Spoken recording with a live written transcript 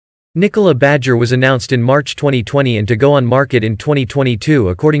NIkola Badger was announced in March 2020 and to go on market in 2022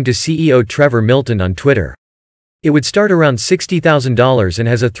 according to CEO Trevor Milton on Twitter. It would start around $60,000 and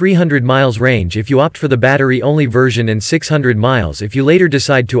has a 300 miles range if you opt for the battery-only version and 600 miles if you later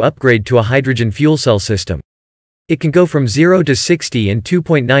decide to upgrade to a hydrogen fuel cell system. It can go from 0 to 60 in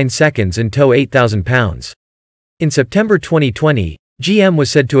 2.9 seconds and tow 8,000 pounds. In September 2020, GM was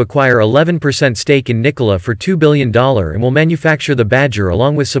said to acquire 11% stake in NIkola for $2 billion and will manufacture the Badger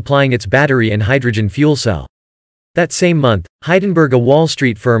along with supplying its battery and hydrogen fuel cell. That same month, Heidenberg, a Wall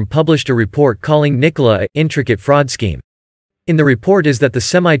Street firm, published a report calling NIkola an intricate fraud scheme. In the report is that the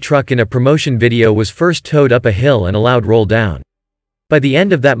semi-truck in a promotion video was first towed up a hill and allowed roll down. By the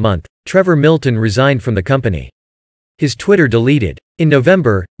end of that month, Trevor Milton resigned from the company. His Twitter deleted. In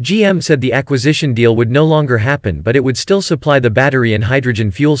November, GM said the acquisition deal would no longer happen but it would still supply the battery and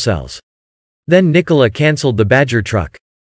hydrogen fuel cells. Then NIkola cancelled the Badger truck.